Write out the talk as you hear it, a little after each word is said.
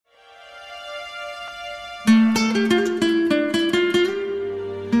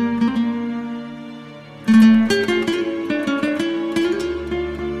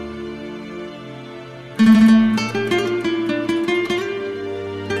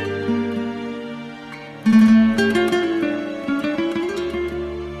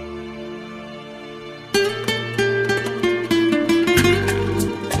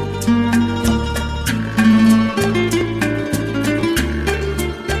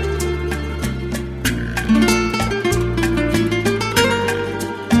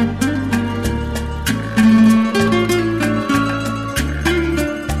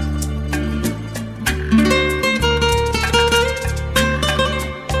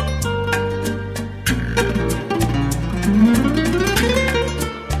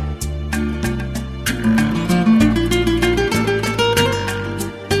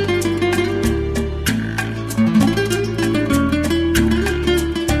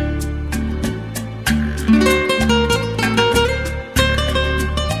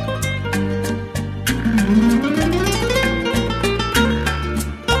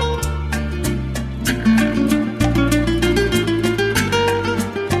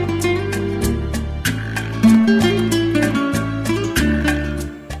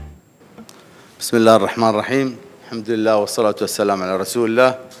بسم الله الرحمن الرحيم. الحمد لله والصلاة والسلام على رسول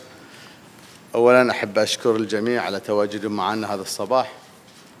الله. أولا أحب أشكر الجميع على تواجدهم معنا هذا الصباح،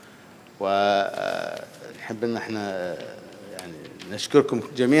 ونحب أن احنا يعني نشكركم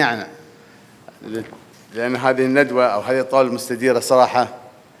جميعا لأن هذه الندوة أو هذه الطاولة المستديرة صراحة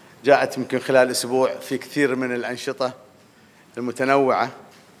جاءت يمكن خلال أسبوع في كثير من الأنشطة المتنوعة،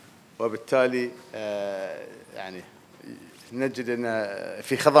 وبالتالي يعني نجد أن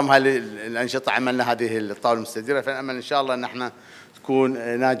في خضم هذه الأنشطة عملنا هذه الطاولة المستديرة، فنأمل إن شاء الله أن احنا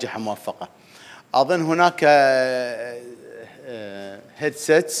تكون ناجحة موفقة. أظن هناك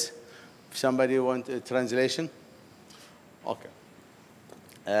headsets. Somebody want a translation? Okay.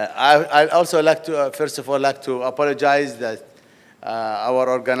 I also like to first of all like to apologize that our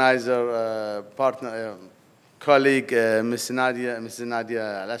organizer partner colleague Mrs. Nadia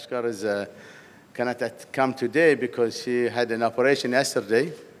Alashkar is cannot come today because she had an operation yesterday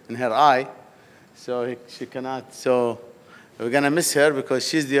in her eye, so she cannot. So we're gonna miss her because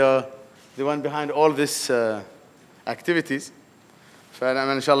she's the one behind all these activities.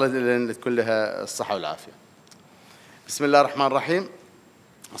 فأنا إن شاء الله تكون لها الصحة والعافية. بسم الله الرحمن الرحيم.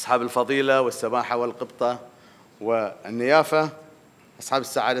 أصحاب الفضيلة والسماحة والقبطة والنيافة، أصحاب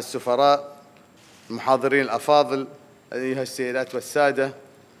السعادة السفراء، المحاضرين الأفاضل، أيها السيدات والسادة،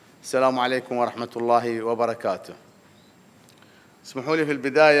 السلام عليكم ورحمة الله وبركاته. اسمحوا لي في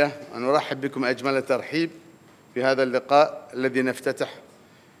البداية أن أرحب بكم أجمل ترحيب في هذا اللقاء الذي نفتتح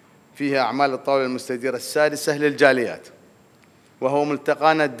فيه أعمال الطاولة المستديرة السادسة للجاليات، وهو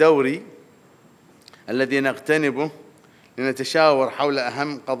ملتقانا الدوري الذي نغتنمه لنتشاور حول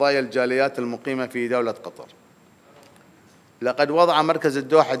أهم قضايا الجاليات المقيمة في دولة قطر. لقد وضع مركز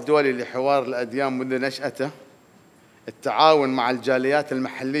الدوحة الدولي لحوار الأديان منذ نشأته التعاون مع الجاليات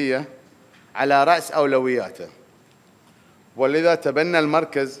المحلية على رأس أولوياته، ولذا تبنى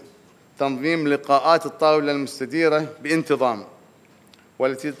المركز تنظيم لقاءات الطاولة المستديرة بانتظام،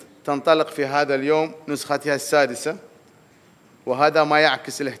 والتي تنطلق في هذا اليوم نسختها السادسة، وهذا ما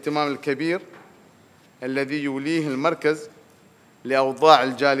يعكس الاهتمام الكبير الذي يوليه المركز لأوضاع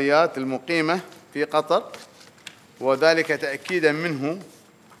الجاليات المقيمة في قطر، وذلك تأكيداً منه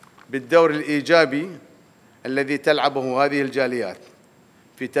بالدور الإيجابي الذي تلعبه هذه الجاليات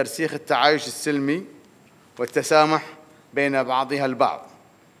في ترسيخ التعايش السلمي والتسامح بين بعضها البعض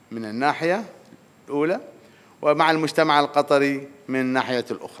من الناحية الأولى، ومع المجتمع القطري من الناحية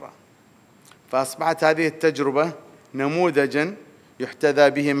الأخرى. فأصبحت هذه التجربة نموذجاً يحتذى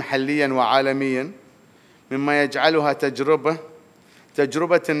به محلياً وعالمياً، مما يجعلها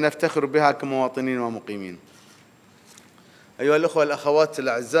تجربة نفتخر بها كمواطنين ومقيمين. أيها الأخوة والأخوات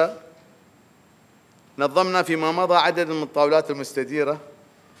الأعزاء، نظمنا فيما مضى عدد من الطاولات المستديرة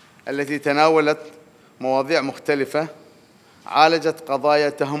التي تناولت مواضيع مختلفة عالجت قضايا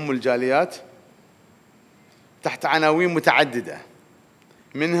تهم الجاليات تحت عناوين متعددة،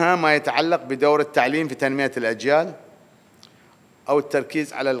 منها ما يتعلق بدور التعليم في تنمية الأجيال، أو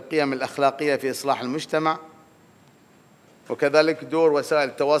التركيز على القيم الأخلاقية في إصلاح المجتمع، وكذلك دور وسائل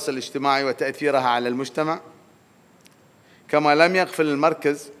التواصل الاجتماعي وتأثيرها على المجتمع. كما لم يغفل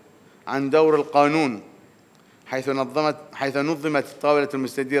المركز عن دور القانون، حيث نظمت الطاولة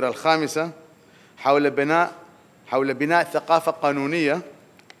المستديرة الخامسة حول بناء ثقافة قانونية،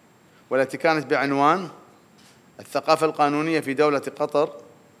 والتي كانت بعنوان الثقافة القانونية في دولة قطر،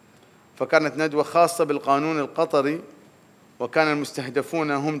 فكانت ندوة خاصة بالقانون القطري، وكان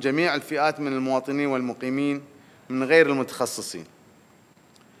المستهدفون هم جميع الفئات من المواطنين والمقيمين من غير المتخصصين.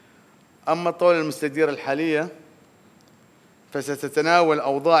 أما الطاولة المستديرة الحالية فستتناول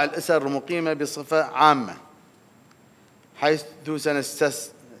أوضاع الأسر المقيمة بصفة عامة،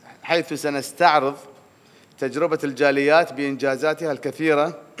 حيث سنستعرض تجربة الجاليات بإنجازاتها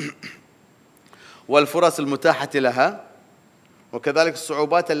الكثيرة والفرص المتاحة لها، وكذلك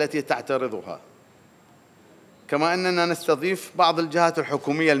الصعوبات التي تعترضها. كما أننا نستضيف بعض الجهات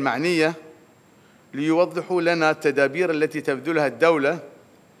الحكومية المعنية ليوضحوا لنا التدابير التي تبذلها الدولة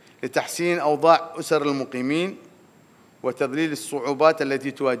لتحسين أوضاع أسر المقيمين وتذليل الصعوبات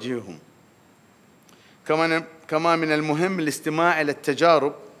التي تواجههم. كما من المهم الاستماع إلى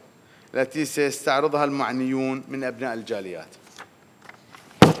التجارب التي سيستعرضها المعنيون من أبناء الجاليات.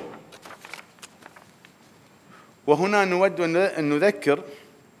 وهنا نود أن نذكر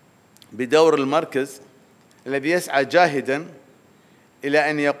بدور المركز الذي يسعى جاهداً إلى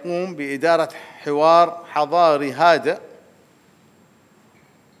أن يقوم بإدارة حوار حضاري هادئ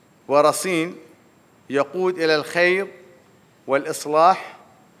ورصين يقود إلى الخير والإصلاح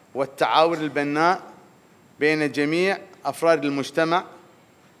والتعاون البناء بين جميع أفراد المجتمع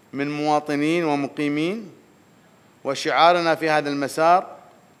من مواطنين ومقيمين. وشعارنا في هذا المسار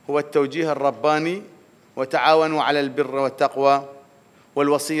هو التوجيه الرباني وتعاونوا على البر والتقوى،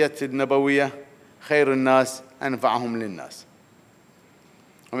 والوصية النبوية خير الناس أنفعهم للناس.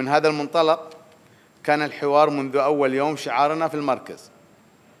 ومن هذا المنطلق كان الحوار منذ أول يوم شعارنا في المركز،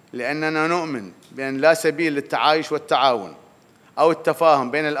 لأننا نؤمن بأن لا سبيل للتعايش والتعاون أو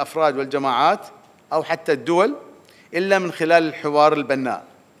التفاهم بين الأفراد والجماعات أو حتى الدول إلا من خلال الحوار البناء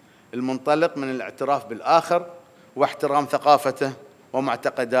المنطلق من الاعتراف بالآخر واحترام ثقافته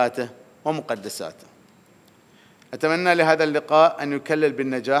ومعتقداته ومقدساته. أتمنى لهذا اللقاء أن يكلل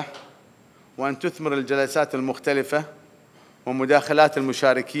بالنجاح، وأن تثمر الجلسات المختلفة ومداخلات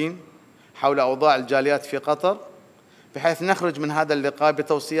المشاركين حول أوضاع الجاليات في قطر، بحيث نخرج من هذا اللقاء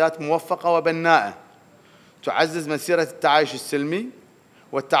بتوصيات موفقة وبناءة تعزز مسيرة التعايش السلمي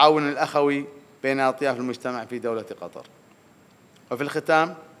والتعاون الأخوي بين أطياف المجتمع في دولة قطر. وفي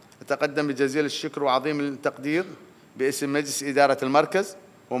الختام أتقدم بجزيل الشكر وعظيم التقدير باسم مجلس إدارة المركز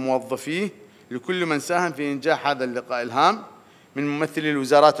وموظفيه لكل من ساهم في إنجاح هذا اللقاء الهام من ممثلي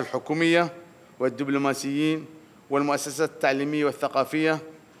الوزارات الحكومية والدبلوماسيين والمؤسسات التعليمية والثقافية،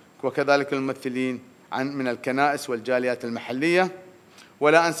 وكذلك الممثلين من الكنائس والجاليات المحلية،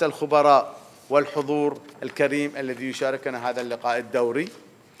 ولا أنسى الخبراء والحضور الكريم الذي يشاركنا هذا اللقاء الدوري.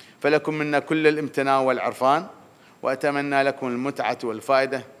 فلكم منا كل الامتنان والعرفان، وأتمنى لكم المتعة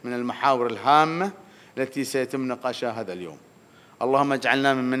والفائدة من المحاور الهامة التي سيتم نقاشها هذا اليوم. اللهم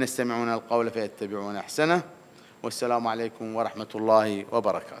اجعلنا ممن يستمعون القول فيتبعون أحسنه، والسلام عليكم ورحمة الله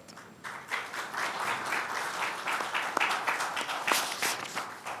وبركاته.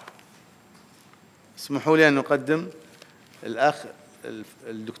 اسمحوا لي أن نقدم الأخ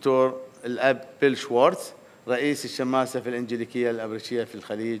الدكتور الأب بيل شوارتز، رئيس الشماسة في الإنجليكية الأبرشية في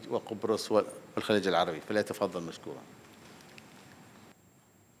الخليج وقبرص والخليج العربي، فليتفضل مشكورا.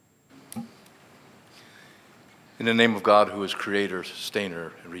 In the name of God, who is Creator,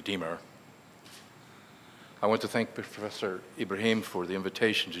 Sustainer, and Redeemer, I want to thank Professor Ibrahim for the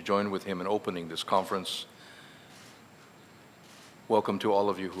invitation to join with him in opening this conference. Welcome to all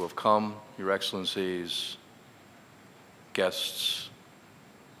of you who have come, Your Excellencies, guests,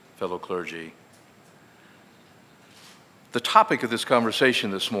 fellow clergy. The topic of this conversation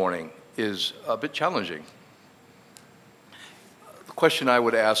this morning is a bit challenging. The question I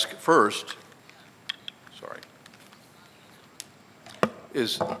would ask first,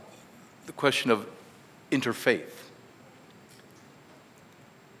 is the question of interfaith.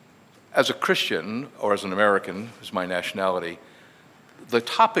 As a Christian, or as an American, is my nationality, the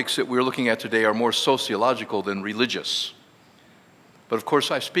topics that we're looking at today are more sociological than religious. But of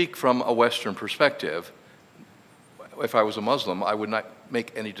course, I speak from a Western perspective. If I was a Muslim, I would not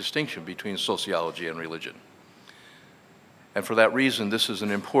make any distinction between sociology and religion. And for that reason, this is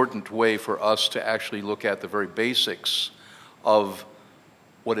an important way for us to actually look at the very basics of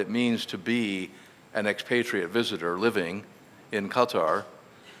what it means to be an expatriate visitor living in Qatar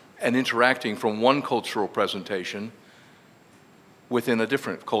and interacting from one cultural presentation within a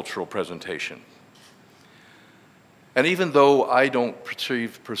different cultural presentation. And even though I don't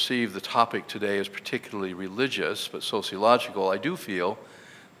perceive the topic today as particularly religious but sociological, I do feel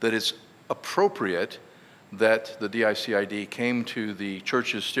that it's appropriate that the DICID came to the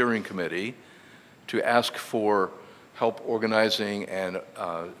Church's Steering Committee to ask for help organizing and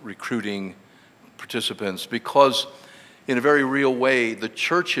recruiting participants, because in a very real way, the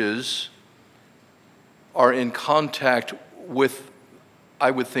churches are in contact with, I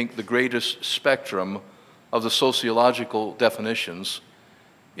would think, the greatest spectrum of the sociological definitions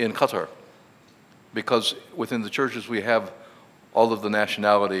in Qatar. Because within the churches we have all of the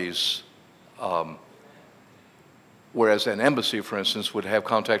nationalities, whereas an embassy, for instance, would have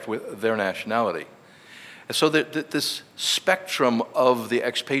contact with their nationality. And so this spectrum of the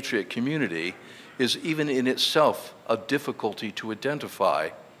expatriate community is even in itself a difficulty to identify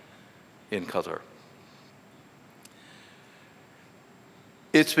in Qatar.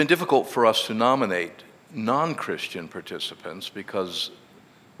 It's been difficult for us to nominate non-Christian participants because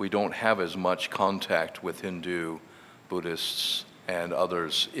we don't have as much contact with Hindu, Buddhists, and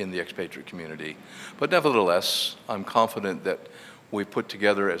others in the expatriate community. But nevertheless, I'm confident that we put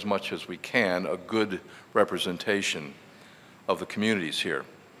together as much as we can a good representation of the communities here.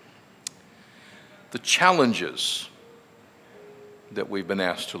 The challenges that we've been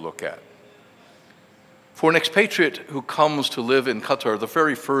asked to look at. For an expatriate who comes to live in Qatar, the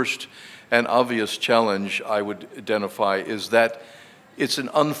very first and obvious challenge I would identify is that it's an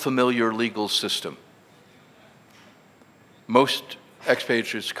unfamiliar legal system. Most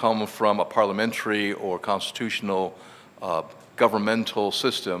expatriates come from a parliamentary or constitutional governmental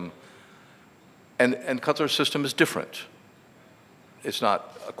system, and Qatar's system is different. it's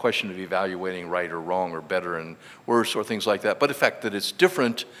not a question of evaluating right or wrong or better and worse or things like that, but the fact that it's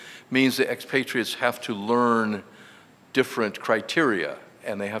different means that expatriates have to learn different criteria,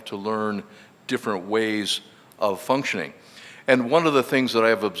 and they have to learn different ways of functioning. And one of the things that I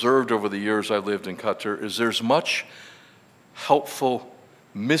have observed over the years I've lived in Qatar is there's much helpful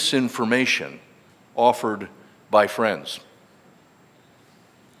misinformation offered by friends.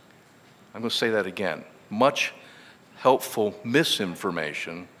 I'm going to say that again. Much helpful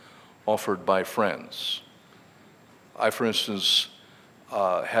misinformation offered by friends. I, for instance,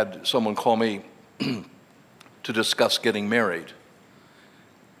 had someone call me to discuss getting married.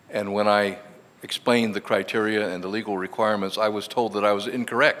 And when I explained the criteria and the legal requirements, I was told that I was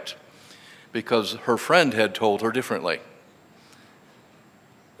incorrect because her friend had told her differently.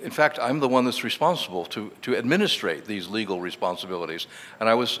 In fact, I'm the one that's responsible to administrate these legal responsibilities. And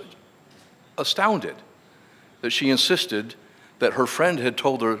I was astounded that she insisted that her friend had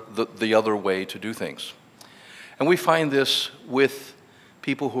told her the other way to do things. And we find this with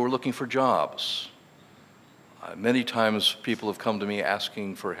people who are looking for jobs. Many times people have come to me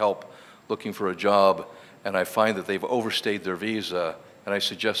asking for help looking for a job, and I find that they've overstayed their visa, and I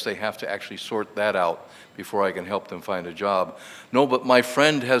suggest they have to actually sort that out before I can help them find a job. No, but my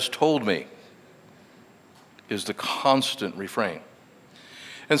friend has told me is the constant refrain.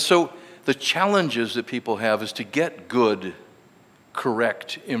 And so the challenges that people have is to get good,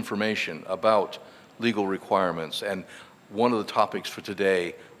 correct information about legal requirements, and one of the topics for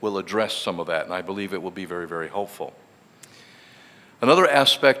today will address some of that, and I believe it will be very, very helpful. Another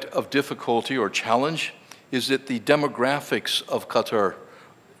aspect of difficulty or challenge is that the demographics of Qatar are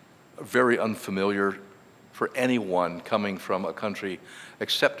very unfamiliar for anyone coming from a country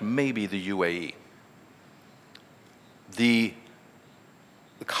except maybe the UAE. The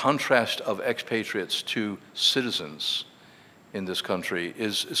contrast of expatriates to citizens in this country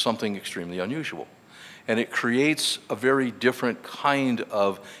is something extremely unusual. And it creates a very different kind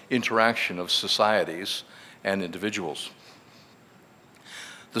of interaction of societies and individuals.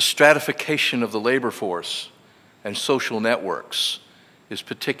 The stratification of the labor force and social networks is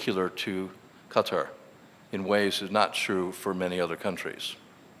particular to Qatar in ways that is not true for many other countries.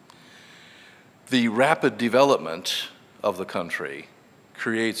 The rapid development of the country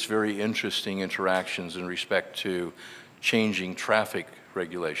creates very interesting interactions in respect to changing traffic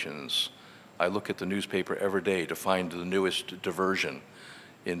regulations. I look at the newspaper every day to find the newest diversion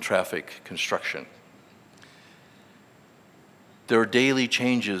in traffic construction. There are daily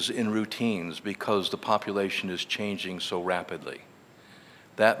changes in routines because the population is changing so rapidly.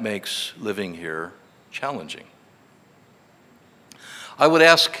 That makes living here challenging. I would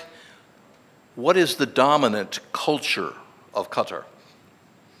ask, what is the dominant culture of Qatar?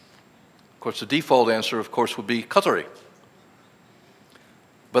 Of course, the default answer, of course, would be Qatari.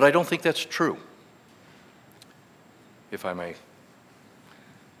 But I don't think that's true, if I may,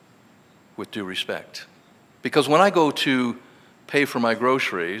 with due respect. Because when I go to pay for my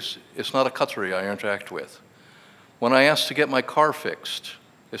groceries, it's not a Qatari I interact with. When I ask to get my car fixed,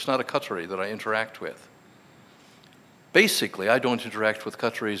 it's not a Qatari that I interact with. Basically, I don't interact with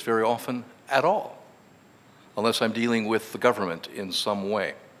Qataris very often at all, unless I'm dealing with the government in some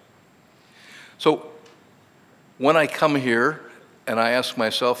way. So when I come here and I ask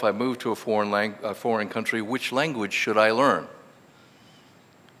myself, I move to a foreign country, which language should I learn?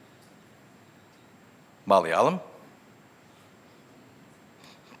 Malayalam?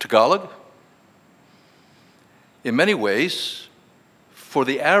 Tagalog? In many ways, for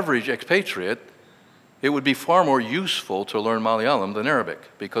the average expatriate, it would be far more useful to learn Malayalam than Arabic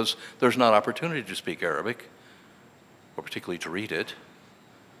because there's not opportunity to speak Arabic, or particularly to read it,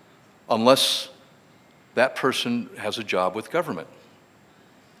 unless that person has a job with government.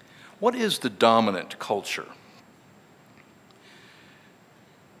 What is the dominant culture?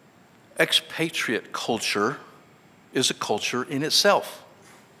 Expatriate culture is a culture in itself.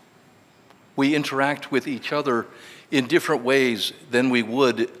 We interact with each other in different ways than we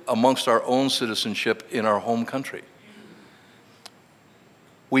would amongst our own citizenship in our home country.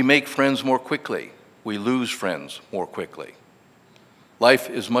 We make friends more quickly. We lose friends more quickly. Life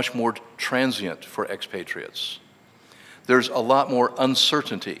is much more transient for expatriates. There's a lot more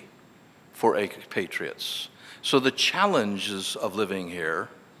uncertainty for expatriates. So the challenges of living here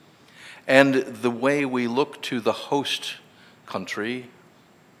and the way we look to the host country,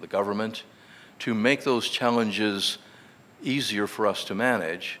 the government, to make those challenges easier for us to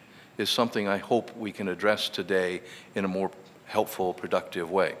manage is something I hope we can address today in a more helpful, productive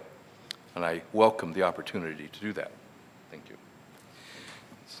way. And I welcome the opportunity to do that. Thank you.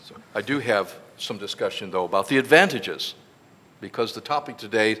 So I do have some discussion, though, about the advantages because the topic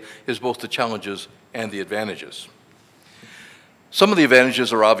today is both the challenges and the advantages. Some of the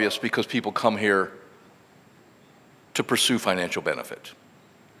advantages are obvious because people come here to pursue financial benefit.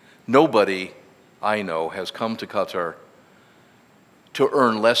 Nobody I know has come to Qatar to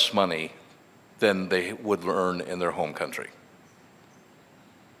earn less money than they would earn in their home country.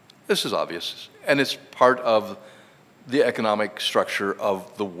 This is obvious, and it's part of the economic structure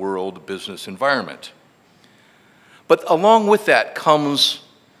of the world business environment. But along with that comes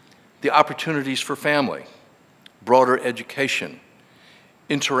the opportunities for family, broader education,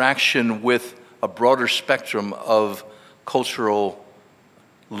 interaction with a broader spectrum of cultural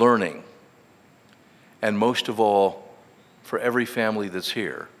learning, and most of all, for every family that's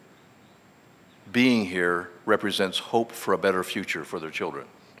here, being here represents hope for a better future for their children.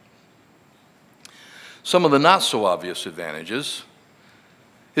 Some of the not so obvious advantages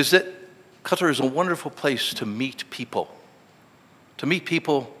is that Qatar is a wonderful place to meet people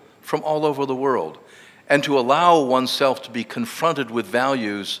from all over the world, and to allow oneself to be confronted with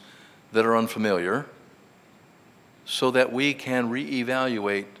values that are unfamiliar so that we can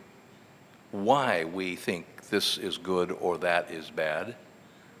reevaluate why we think this is good or that is bad,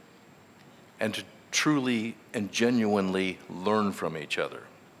 and to truly and genuinely learn from each other.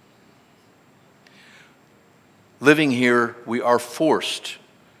 Living here, we are forced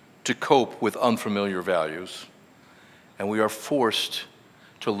to cope with unfamiliar values, and we are forced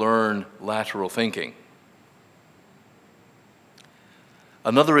to learn lateral thinking.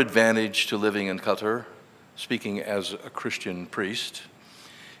 Another advantage to living in Qatar, speaking as a Christian priest,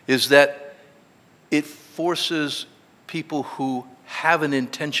 is that it forces people who have an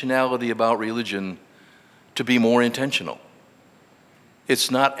intentionality about religion to be more intentional.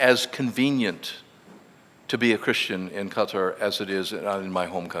 It's not as convenient to be a Christian in Qatar as it is in my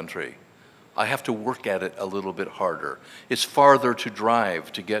home country. I have to work at it a little bit harder. It's farther to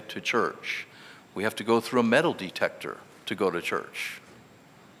drive to get to church. We have to go through a metal detector to go to church.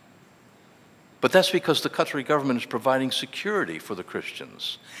 But that's because the Qatari government is providing security for the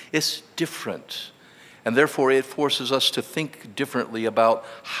Christians. It's different, and therefore it forces us to think differently about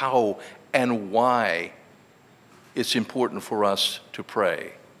how and why it's important for us to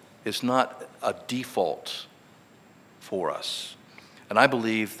pray. It's not a default for us. And I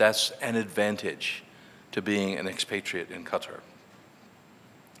believe that's an advantage to being an expatriate in Qatar.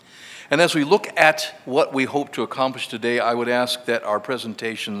 And as we look at what we hope to accomplish today, I would ask that our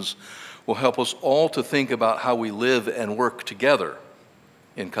presentations will help us all to think about how we live and work together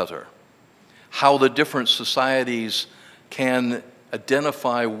in Qatar, how the different societies can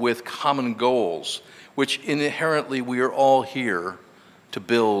identify with common goals, which inherently we are all here to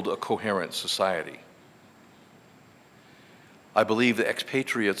build a coherent society. I believe the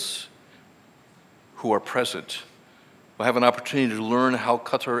expatriates who are present will have an opportunity to learn how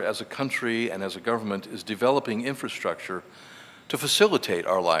Qatar as a country and as a government is developing infrastructure to facilitate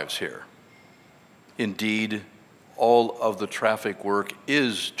our lives here. Indeed, all of the traffic work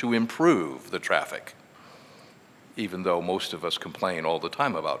is to improve the traffic, even though most of us complain all the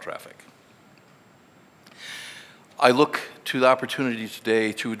time about traffic. I look to the opportunity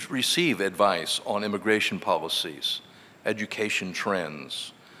today to receive advice on immigration policies, education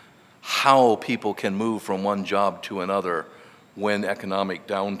trends, how people can move from one job to another when economic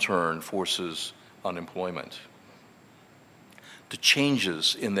downturn forces unemployment, the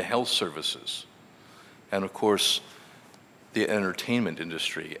changes in the health services, and of course, the entertainment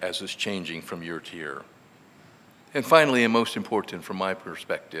industry as it's changing from year to year. And finally, and most important from my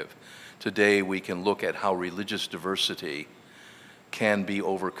perspective, today we can look at how religious diversity can be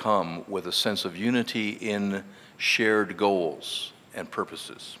overcome with a sense of unity in shared goals and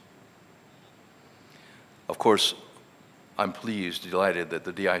purposes. Of course, I'm pleased, delighted that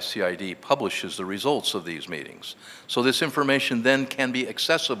the DICID publishes the results of these meetings. So this information then can be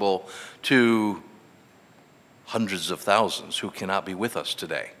accessible to hundreds of thousands who cannot be with us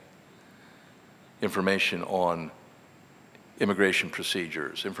today. Information on immigration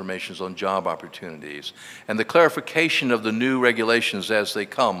procedures, information on job opportunities, and the clarification of the new regulations as they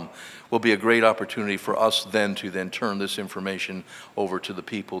come will be a great opportunity for us then to turn this information over to the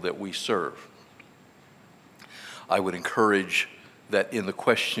people that we serve. I would encourage that in the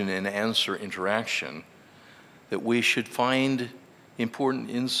question and answer interaction that we should find important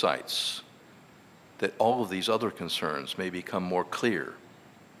insights, that all of these other concerns may become more clear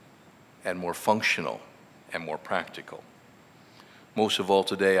and more functional and more practical. Most of all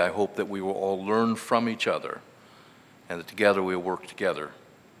today, I hope that we will all learn from each other and that together we will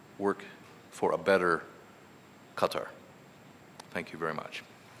work for a better Qatar. Thank you very much.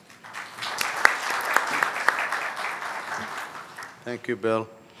 ثانك يو بيل.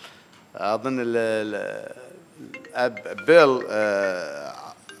 اظن بيل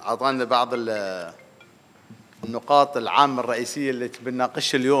اعطانا بعض النقاط العامة الرئيسية اللي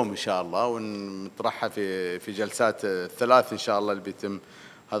بنناقشها اليوم إن شاء الله، ونطرحها في جلسات الثلاث إن شاء الله اللي بيتم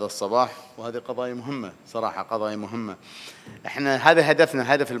هذا الصباح. وهذه قضايا مهمة صراحة، قضايا مهمة. إحنا هذا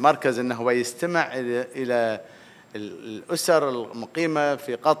هدفنا، هدف المركز، أنه هو يستمع إلى الأسر المقيمة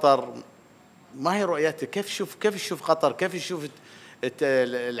في قطر. ما هي رؤيته؟ كيف يشوف قطر؟ كيف يشوف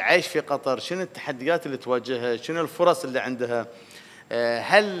العيش في قطر؟ شنو التحديات اللي تواجهها؟ شنو الفرص اللي عندها؟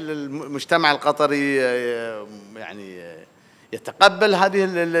 هل المجتمع القطري يعني يتقبل هذه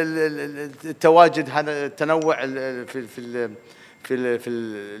التواجد، هذا التنوع في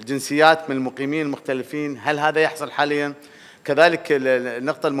الجنسيات من المقيمين المختلفين؟ هل هذا يحصل حاليا؟ كذلك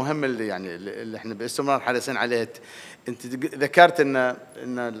النقطة المهمة اللي يعني اللي احنا باستمرار حريصين عليها، انت ذكرت ان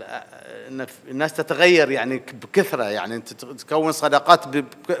الناس تتغير يعني بكثرة، يعني انت تكون صداقات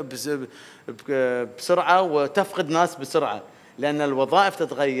بسرعة وتفقد ناس بسرعة، لأن الوظائف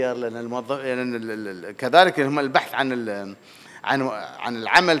تتغير، لأن كذلك هم البحث عن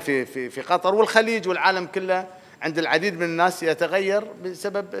العمل في قطر والخليج والعالم كله عند العديد من الناس يتغير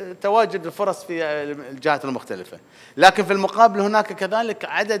بسبب تواجد الفرص في الجهات المختلفة. لكن في المقابل هناك كذلك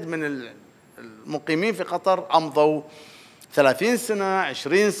عدد من المقيمين في قطر أمضوا 30 سنة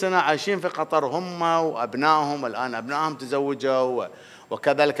 20 سنة عايشين في قطر، هم وأبنائهم، والآن أبنائهم تزوجوا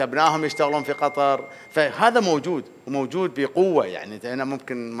وكذلك أبنائهم يشتغلون في قطر. فهذا موجود وموجود بقوة. يعني أنا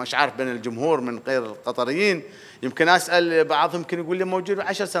ممكن مش عارف بين الجمهور من غير القطريين، يمكن أسأل بعضهم يمكن يقول لي موجود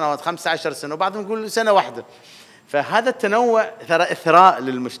 10 سنوات 15 سنة، وبعضهم يقول سنة واحدة. فهذا التنوع ترى إثراء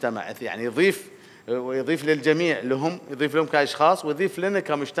للمجتمع، يعني يضيف للجميع، يضيف لهم كأشخاص، ويضيف لنا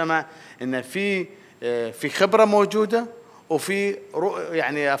كمجتمع إن في خبرة موجودة، وفي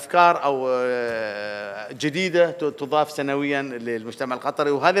يعني أفكار أو جديدة تضاف سنويا للمجتمع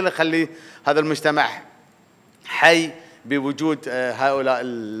القطري. وهذا اللي يخلي هذا المجتمع حي بوجود هؤلاء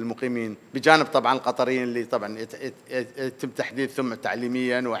المقيمين، بجانب طبعا القطريين اللي طبعا يتم تحديثهم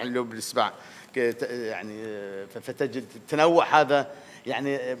تعليميا وحلو بالنسبة يعني. فتجد التنوع هذا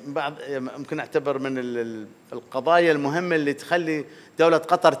يعني بعض ممكن اعتبر من القضايا المهمة اللي تخلي دولة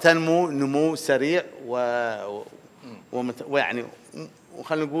قطر تنمو نمو سريع ويعني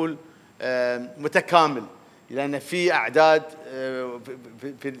وخلينا نقول متكامل، لأن في أعداد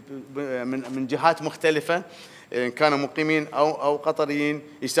من جهات مختلفة إن كانوا مقيمين أو قطريين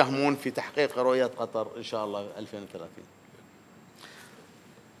يساهمون في تحقيق رؤية قطر إن شاء الله 2030.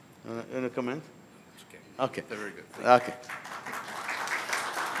 Any comment? Okay. Okay.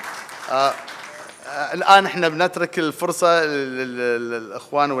 الآن احنا بنترك الفرصة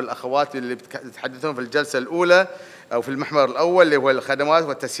للأخوان والأخوات اللي بيتحدثون في الجلسة الأولى أو في المحور الأول اللي هو الخدمات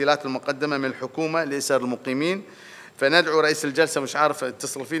والتسهيلات المقدمة من الحكومة لإسر المقيمين. فندعو رئيس الجلسة، مش عارف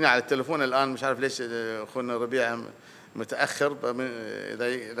اتصل فينا على التليفون الآن، مش عارف ليش أخونا ربيع متأخر،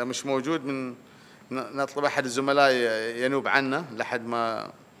 إذا مش موجود نطلب أحد الزملاء ينوب عنا لحد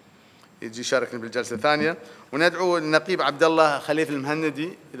ما يجي يشاركنا بالجلسة الثانية. وندعو النقيب عبد الله خليف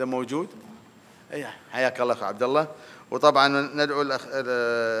المهندي إذا موجود. حياك الله أخو عبد الله. وطبعا ندعو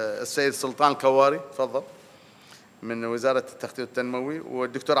السيد سلطان الكواري، تفضل، من وزارة التخطيط التنموي،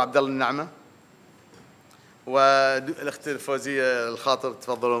 والدكتور عبد الله النعمة، والأخت فوزية الخاطر،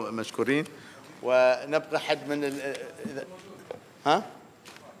 تفضلوا مشكورين. ونبقى حد من ها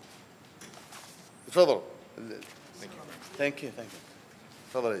تفضلوا. ثانك يو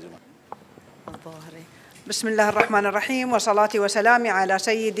تفضل يا جماعة. الظاهري. بسم الله الرحمن الرحيم، وصلاتي وسلامي على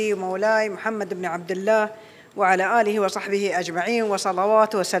سيدي ومولاي محمد بن عبد الله وعلى آله وصحبه أجمعين،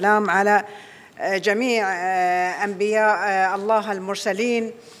 وصلوات وسلام على جميع أنبياء الله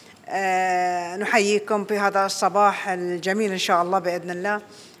المرسلين. نحييكم في هذا الصباح الجميل إن شاء الله بإذن الله،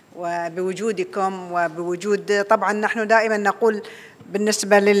 وبوجودكم وبوجود طبعا نحن دائما نقول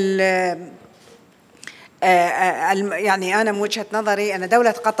بالنسبة يعني أنا من وجهة نظري أن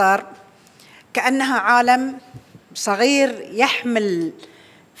دولة قطر كأنها عالم صغير يحمل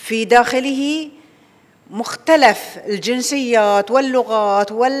في داخله مختلف الجنسيات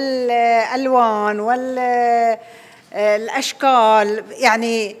واللغات والألوان والأشكال.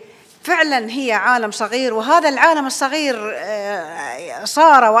 يعني فعلا هي عالم صغير، وهذا العالم الصغير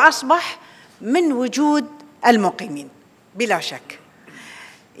صار وأصبح من وجود المقيمين بلا شك.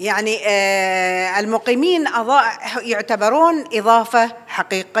 يعني المقيمين يعتبرون إضافة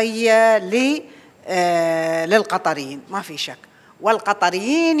حقيقية للقطريين ما في شك،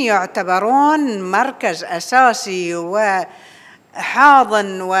 والقطريين يعتبرون مركز أساسي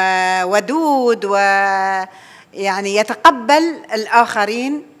وحاضن وودود ويعني يتقبل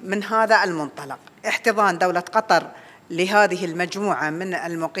الآخرين من هذا المنطلق. احتضان دولة قطر لهذه المجموعة من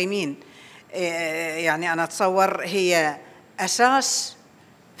المقيمين يعني أنا أتصور هي أساس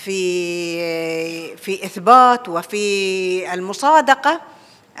في إثبات وفي المصادقة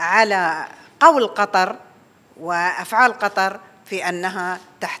على قول قطر وأفعال قطر في أنها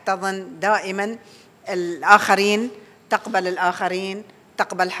تحتضن دائما الآخرين، تقبل الآخرين،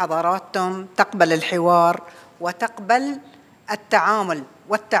 تقبل حضاراتهم، تقبل الحوار، وتقبل التعامل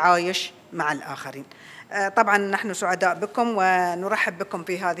والتعايش مع الآخرين. طبعا نحن سعداء بكم ونرحب بكم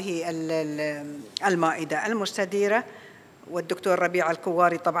في هذه المائدة المستديرة. والدكتور ربيع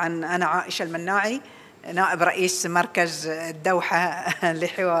الكواري، طبعا أنا عائشة المناعي نائب رئيس مركز الدوحة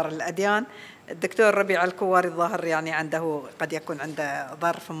لحوار الأديان. الدكتور ربيع الكواري الظاهر يعني قد يكون عنده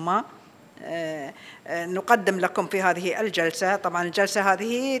ظرف ما. نقدم لكم في هذه الجلسة، طبعا الجلسة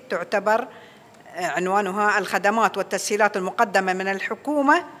هذه تعتبر عنوانها الخدمات والتسهيلات المقدمة من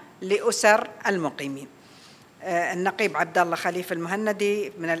الحكومة لأسر المقيمين. النقيب عبد الله خليفة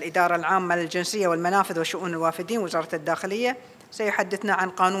المهندي من الإدارة العامة للجنسية والمنافذ وشؤون الوافدين وزارة الداخلية سيحدثنا عن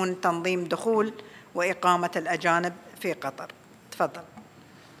قانون تنظيم دخول وإقامة الأجانب في قطر. تفضل.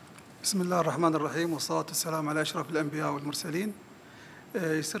 بسم الله الرحمن الرحيم، والصلاة والسلام على أشرف الأنبياء والمرسلين.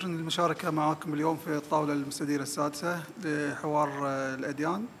 يسرني المشاركة معكم اليوم في الطاولة المستديرة السادسة لحوار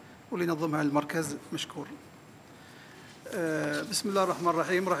الأديان واللي ينظمها المركز. مشكور. بسم الله الرحمن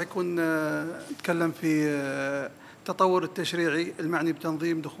الرحيم. راح يكون نتكلم في التطور التشريعي المعني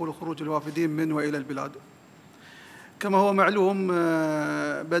بتنظيم دخول وخروج الوافدين من وإلى البلاد. كما هو معلوم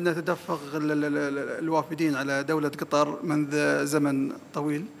بأن تدفق الوافدين على دولة قطر منذ زمن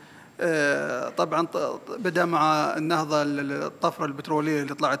طويل. طبعا بدأ مع النهضة الطفرة البترولية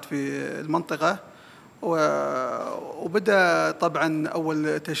اللي طلعت في المنطقة، وبدأ طبعا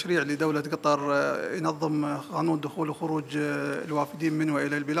أول تشريع لدولة قطر ينظم قانون دخول وخروج الوافدين من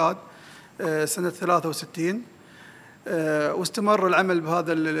وإلى البلاد سنة 63، واستمر العمل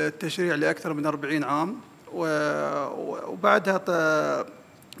بهذا التشريع لأكثر من 40 عام. وبعدها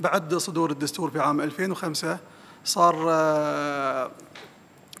بعد صدور الدستور في عام 2005 صار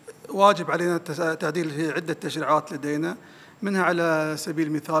واجب علينا تعديل في عدة تشريعات لدينا، منها على سبيل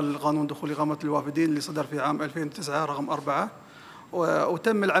المثال قانون دخول إقامة الوافدين اللي صدر في عام 2009 رقم 4،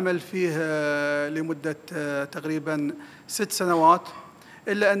 وتم العمل فيه لمدة تقريبا 6 سنوات،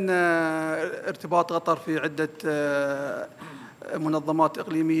 إلا أن ارتباط قطر في عدة منظمات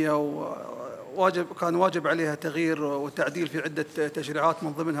إقليمية كان واجب عليها تغيير وتعديل في عدة تشريعات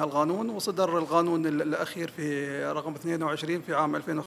من ضمنها القانون، وصدر القانون الأخير في رقم 22 في عام 2015